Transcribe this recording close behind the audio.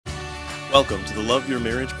Welcome to the Love Your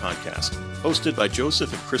Marriage podcast, hosted by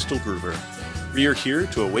Joseph and Crystal Gruber. We are here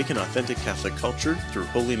to awaken authentic Catholic culture through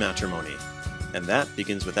holy matrimony. And that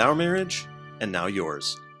begins with our marriage, and now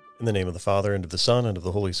yours. In the name of the Father, and of the Son, and of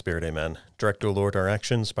the Holy Spirit, amen. Direct, O Lord, our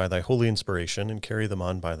actions by thy holy inspiration, and carry them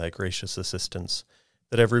on by thy gracious assistance,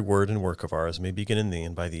 that every word and work of ours may begin in thee,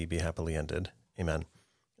 and by thee be happily ended. Amen.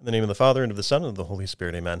 In the name of the Father, and of the Son, and of the Holy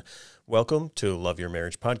Spirit, amen. Welcome to Love Your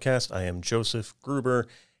Marriage podcast. I am Joseph Gruber.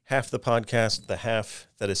 Half the podcast, the half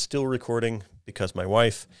that is still recording because my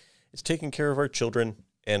wife is taking care of our children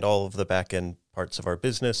and all of the back-end parts of our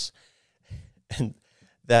business. And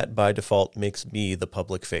that, by default, makes me the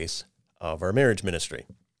public face of our marriage ministry.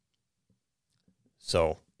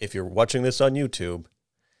 So if you're watching this on YouTube,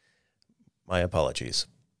 my apologies.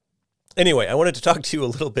 Anyway, I wanted to talk to you a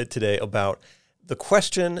little bit today about the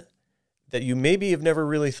question that you maybe have never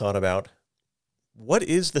really thought about. What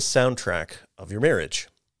is the soundtrack of your marriage?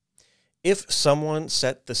 If someone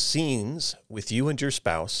set the scenes with you and your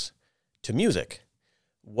spouse to music,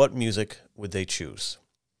 what music would they choose?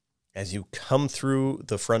 As you come through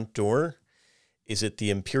the front door, is it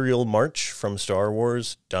the Imperial March from Star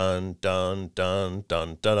Wars? Dun, dun, dun,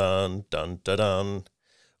 dun, dun, dun, dun, dun, dun.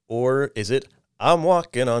 Or is it I'm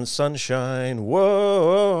walking on sunshine,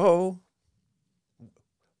 whoa?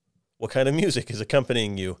 What kind of music is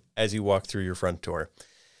accompanying you as you walk through your front door?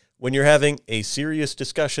 When you're having a serious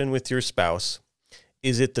discussion with your spouse,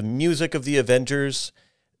 is it the music of the Avengers,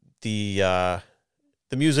 the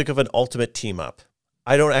music of an ultimate team-up?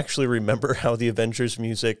 I don't actually remember how the Avengers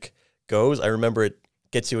music goes. I remember it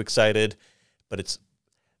gets you excited, but it's,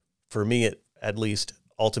 for me at least,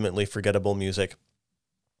 ultimately forgettable music.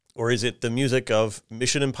 Or is it the music of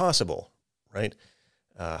Mission Impossible, right?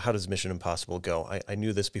 How does Mission Impossible go? I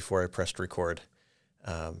knew this before I pressed record.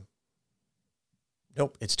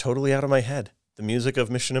 Nope, it's totally out of my head. The music of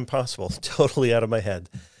Mission Impossible, totally out of my head.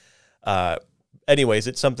 Anyways,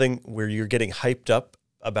 it's something where you're getting hyped up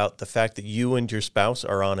about the fact that you and your spouse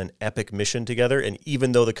are on an epic mission together. And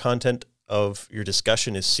even though the content of your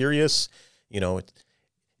discussion is serious, you know, it's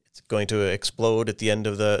going to explode at the end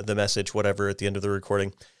of the message, whatever, at the end of the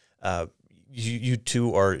recording. You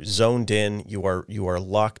two are zoned in, you are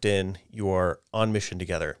locked in, you are on mission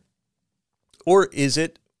together. Or is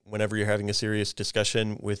it, whenever you're having a serious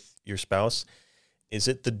discussion with your spouse, is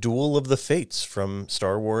it the duel of the fates from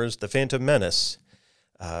Star Wars, The Phantom Menace,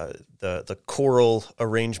 the choral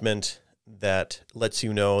arrangement that lets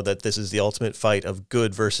you know that this is the ultimate fight of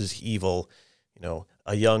good versus evil, you know,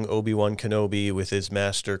 a young Obi-Wan Kenobi with his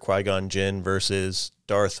master Qui-Gon Jinn versus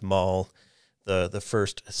Darth Maul, the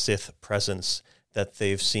first Sith presence that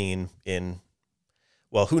they've seen in,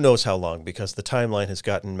 well, who knows how long, because the timeline has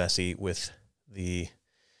gotten messy with the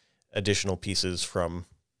additional pieces from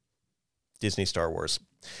Disney Star Wars.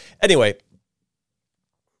 Anyway,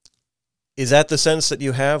 is that the sense that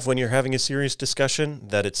you have when you're having a serious discussion,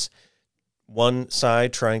 that it's one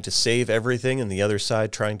side trying to save everything and the other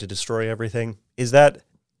side trying to destroy everything? Is that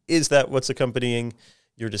what's accompanying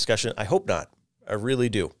your discussion? I hope not. I really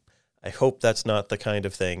do. I hope that's not the kind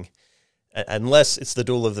of thing, unless it's the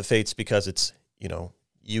duel of the fates, because it's, you know,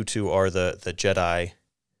 you two are the Jedi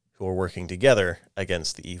who are working together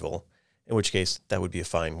against the evil, in which case that would be a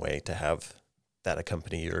fine way to have that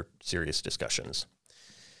accompany your serious discussions.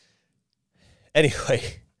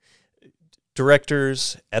 Anyway,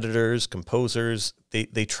 directors, editors, composers,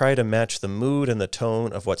 they try to match the mood and the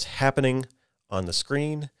tone of what's happening on the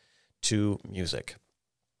screen to music.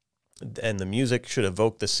 And the music should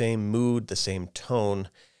evoke the same mood, the same tone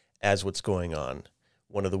as what's going on.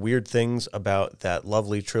 One of the weird things about that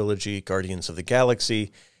lovely trilogy, Guardians of the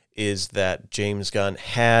Galaxy, is that James Gunn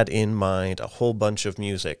had in mind a whole bunch of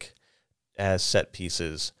music as set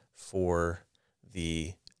pieces for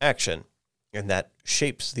the action. And that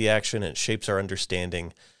shapes the action and shapes our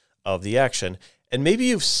understanding of the action. And maybe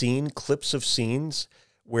you've seen clips of scenes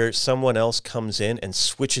where someone else comes in and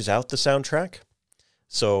switches out the soundtrack.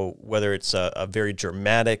 So whether it's a very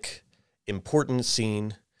dramatic, important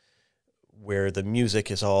scene where the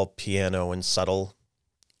music is all piano and subtle,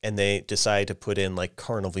 and they decide to put in like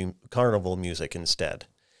carnival music instead.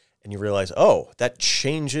 And you realize, oh, that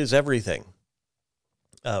changes everything.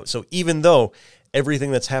 So even though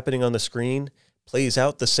everything that's happening on the screen plays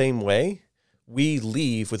out the same way, we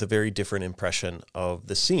leave with a very different impression of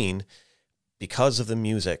the scene because of the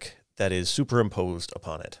music that is superimposed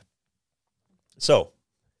upon it. So,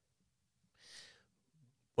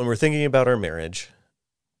 when we're thinking about our marriage,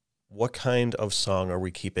 what kind of song are we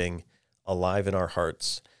keeping alive in our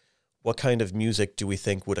hearts? What kind of music do we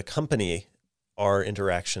think would accompany our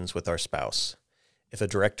interactions with our spouse? if a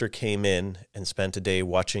director came in and spent a day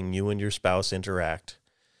watching you and your spouse interact,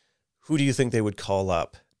 who do you think they would call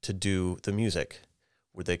up to do the music?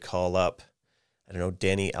 Would they call up, I don't know,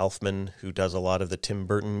 Danny Elfman, who does a lot of the Tim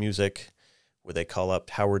Burton music? Would they call up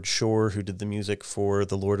Howard Shore, who did the music for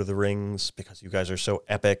The Lord of the Rings, because you guys are so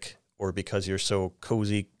epic, or because you're so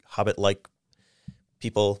cozy, Hobbit-like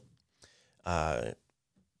people?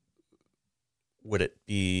 Would it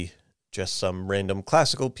be just some random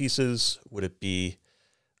classical pieces? Would it be,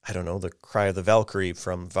 I don't know, the Cry of the Valkyrie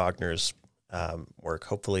from Wagner's work?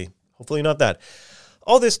 Hopefully not that.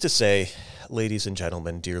 All this to say, ladies and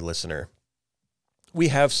gentlemen, dear listener, we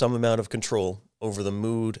have some amount of control over the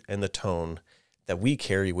mood and the tone that we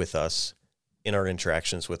carry with us in our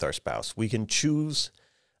interactions with our spouse. We can choose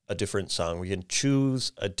a different song. We can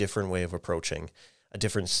choose a different way of approaching, a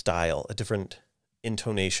different style, a different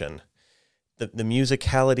intonation. The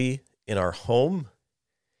musicality in our home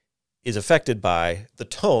is affected by the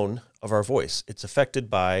tone of our voice. It's affected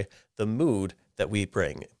by the mood that we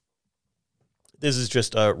bring. This is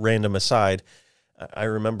just a random aside. I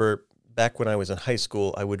remember back when I was in high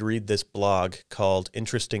school, I would read this blog called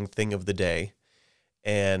Interesting Thing of the Day.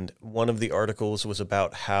 And one of the articles was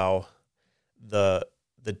about how the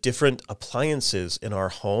different appliances in our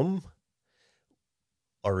home,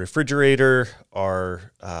 our refrigerator,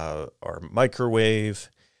 our microwave,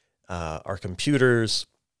 our computers,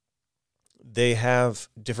 they have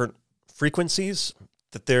different frequencies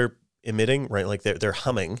that they're emitting, right? Like they're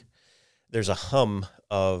humming. There's a hum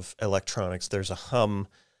of electronics. There's a hum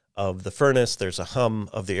of the furnace. There's a hum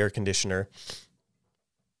of the air conditioner.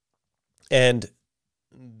 And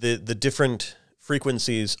the different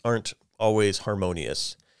frequencies aren't always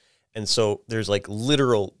harmonious. And so there's like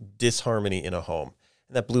literal disharmony in a home.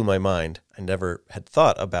 And that blew my mind. I never had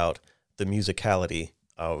thought about the musicality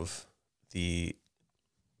of the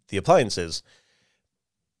appliances.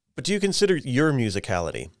 But do you consider your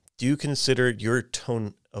musicality? Do you consider your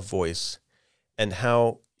tone of voice and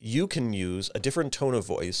how you can use a different tone of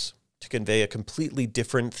voice to convey a completely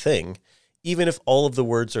different thing, even if all of the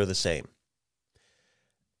words are the same?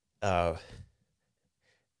 And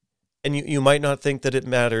you might not think that it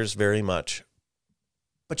matters very much,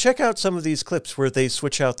 but check out some of these clips where they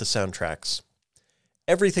switch out the soundtracks.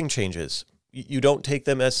 Everything changes. You don't take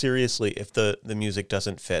them as seriously if the music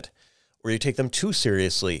doesn't fit, or you take them too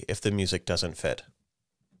seriously if the music doesn't fit.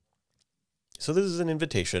 So this is an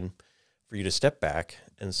invitation for you to step back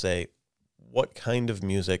and say, what kind of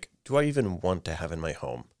music do I even want to have in my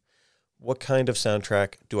home? What kind of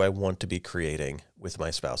soundtrack do I want to be creating with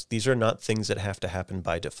my spouse? These are not things that have to happen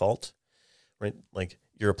by default, right? Like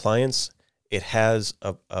your appliance, it has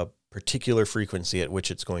a particular frequency at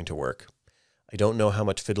which it's going to work. I don't know how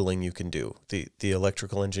much fiddling you can do. The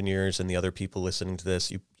electrical engineers and the other people listening to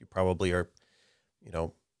this, you probably are,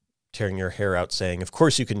 tearing your hair out saying, of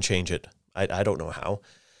course you can change it. I don't know how.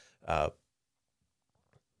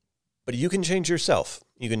 But you can change yourself.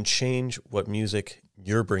 You can change what music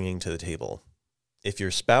you're bringing to the table. If your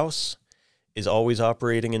spouse is always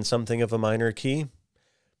operating in something of a minor key,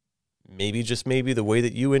 maybe, just maybe, the way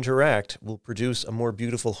that you interact will produce a more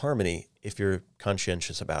beautiful harmony if you're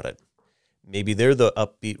conscientious about it. Maybe they're the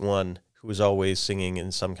upbeat one who is always singing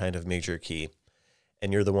in some kind of major key,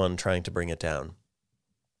 and you're the one trying to bring it down.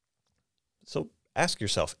 So ask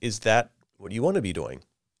yourself, is that what you want to be doing?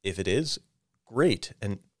 If it is, great,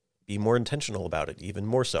 and be more intentional about it, even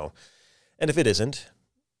more so. And if it isn't,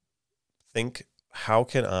 think, how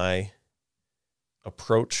can I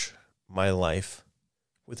approach my life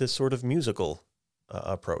with this sort of musical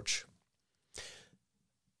approach?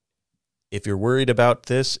 If you're worried about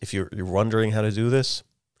this, if you're wondering how to do this,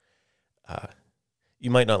 you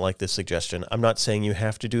might not like this suggestion. I'm not saying you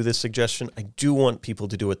have to do this suggestion. I do want people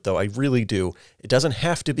to do it, though. I really do. It doesn't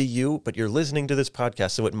have to be you, but you're listening to this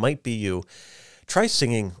podcast, so it might be you. Try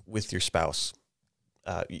singing with your spouse.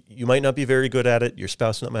 You might not be very good at it. Your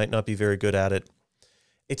spouse might not be very good at it.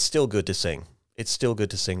 It's still good to sing. It's still good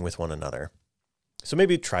to sing with one another. So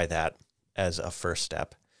maybe try that as a first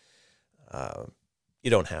step. You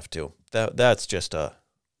don't have to. That's just a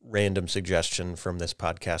random suggestion from this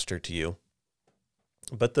podcaster to you.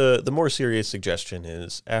 But the more serious suggestion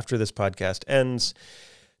is, after this podcast ends,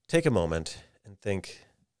 take a moment and think,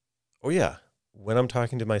 oh yeah, when I'm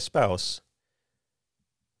talking to my spouse,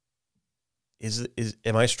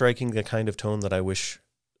 am I striking the kind of tone that I wish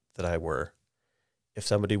that I were? If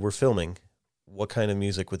somebody were filming, what kind of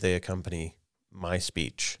music would they accompany my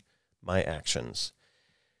speech, my actions?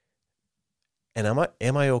 And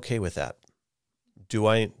am I okay with that? Do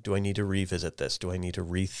I need to revisit this? Do I need to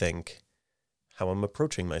rethink how I'm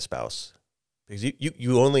approaching my spouse? Because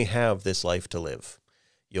you only have this life to live.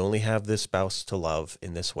 You only have this spouse to love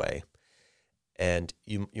in this way. And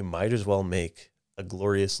you might as well make a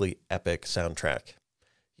gloriously epic soundtrack.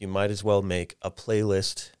 You might as well make a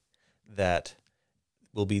playlist that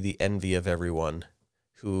will be the envy of everyone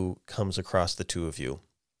who comes across the two of you,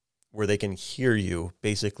 where they can hear you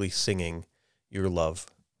basically singing your love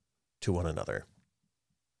to one another.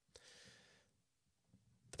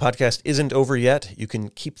 The podcast isn't over yet. You can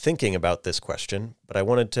keep thinking about this question, but I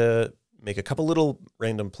wanted to make a couple little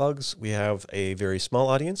random plugs. We have a very small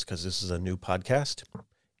audience because this is a new podcast.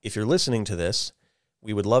 If you're listening to this,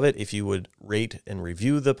 we would love it if you would rate and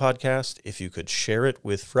review the podcast, if you could share it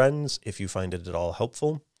with friends, if you find it at all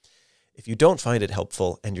helpful. If you don't find it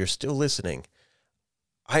helpful and you're still listening,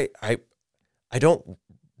 I don't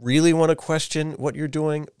really want to question what you're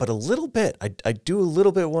doing, but a little bit. I do a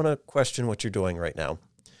little bit want to question what you're doing right now,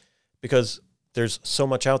 because there's so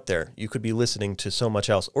much out there. You could be listening to so much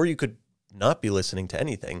else, or you could not be listening to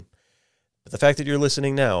anything. But the fact that you're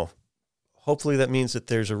listening now, hopefully that means that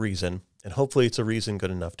there's a reason, and hopefully it's a reason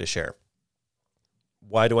good enough to share.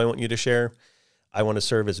 Why do I want you to share? I want to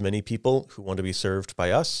serve as many people who want to be served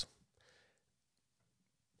by us,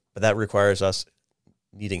 but that requires us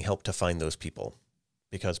needing help to find those people,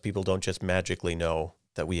 because people don't just magically know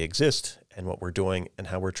that we exist and what we're doing and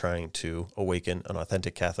how we're trying to awaken an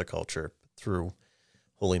authentic Catholic culture through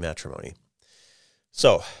holy matrimony.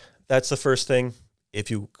 So that's the first thing.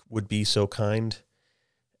 If you would be so kind,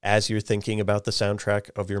 as you're thinking about the soundtrack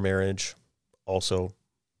of your marriage, also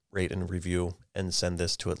rate and review and send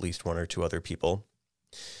this to at least one or two other people.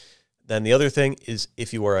 Then the other thing is,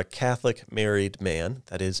 if you are a Catholic married man,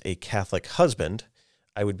 that is a Catholic husband,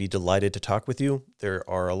 I would be delighted to talk with you. There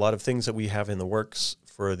are a lot of things that we have in the works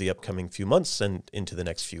for the upcoming few months and into the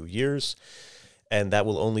next few years, and that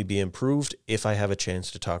will only be improved if I have a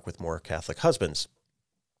chance to talk with more Catholic husbands.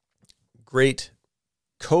 Great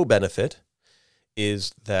co-benefit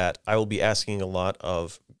is that I will be asking a lot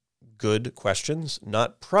of good questions,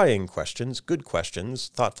 not prying questions, good questions,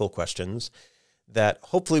 thoughtful questions that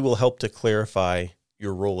hopefully will help to clarify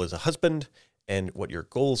your role as a husband and what your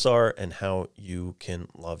goals are and how you can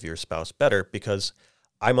love your spouse better, because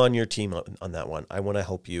I'm on your team on that one. I want to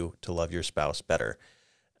help you to love your spouse better.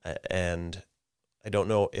 And I don't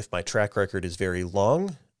know if my track record is very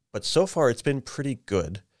long, but so far it's been pretty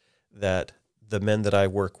good that the men that I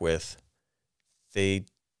work with, their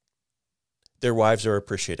wives are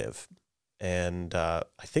appreciative. And I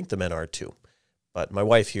think the men are too. But my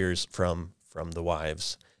wife hears from the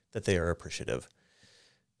wives that they are appreciative.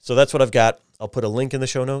 So that's what I've got. I'll put a link in the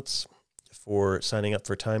show notes for signing up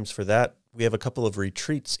for times for that. We have a couple of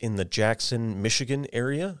retreats in the Jackson, Michigan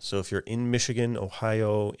area. So if you're in Michigan,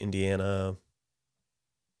 Ohio, Indiana,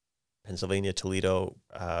 Pennsylvania, Toledo,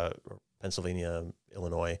 or Pennsylvania,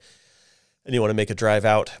 Illinois, and you want to make a drive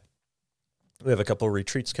out, we have a couple of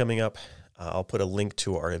retreats coming up. I'll put a link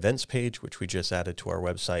to our events page, which we just added to our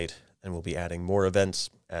website, and we'll be adding more events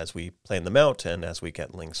as we plan them out and as we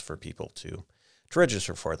get links for people to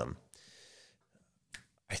register for them.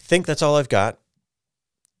 I think that's all I've got.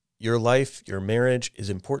 Your life, your marriage is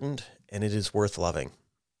important, and it is worth loving.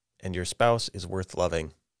 And your spouse is worth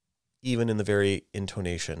loving, even in the very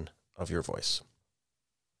intonation of your voice.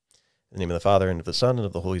 In the name of the Father, and of the Son, and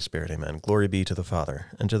of the Holy Spirit, amen. Glory be to the Father,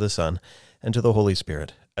 and to the Son, and to the Holy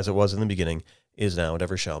Spirit, as it was in the beginning, is now, and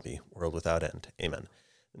ever shall be, world without end. Amen.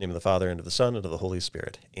 In the name of the Father, and of the Son, and of the Holy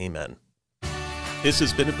Spirit. Amen. This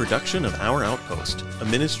has been a production of Our Outpost, a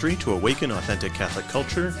ministry to awaken authentic Catholic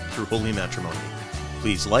culture through holy matrimony.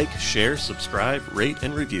 Please like, share, subscribe, rate,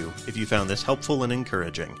 and review if you found this helpful and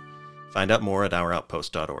encouraging. Find out more at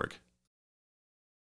ouroutpost.org.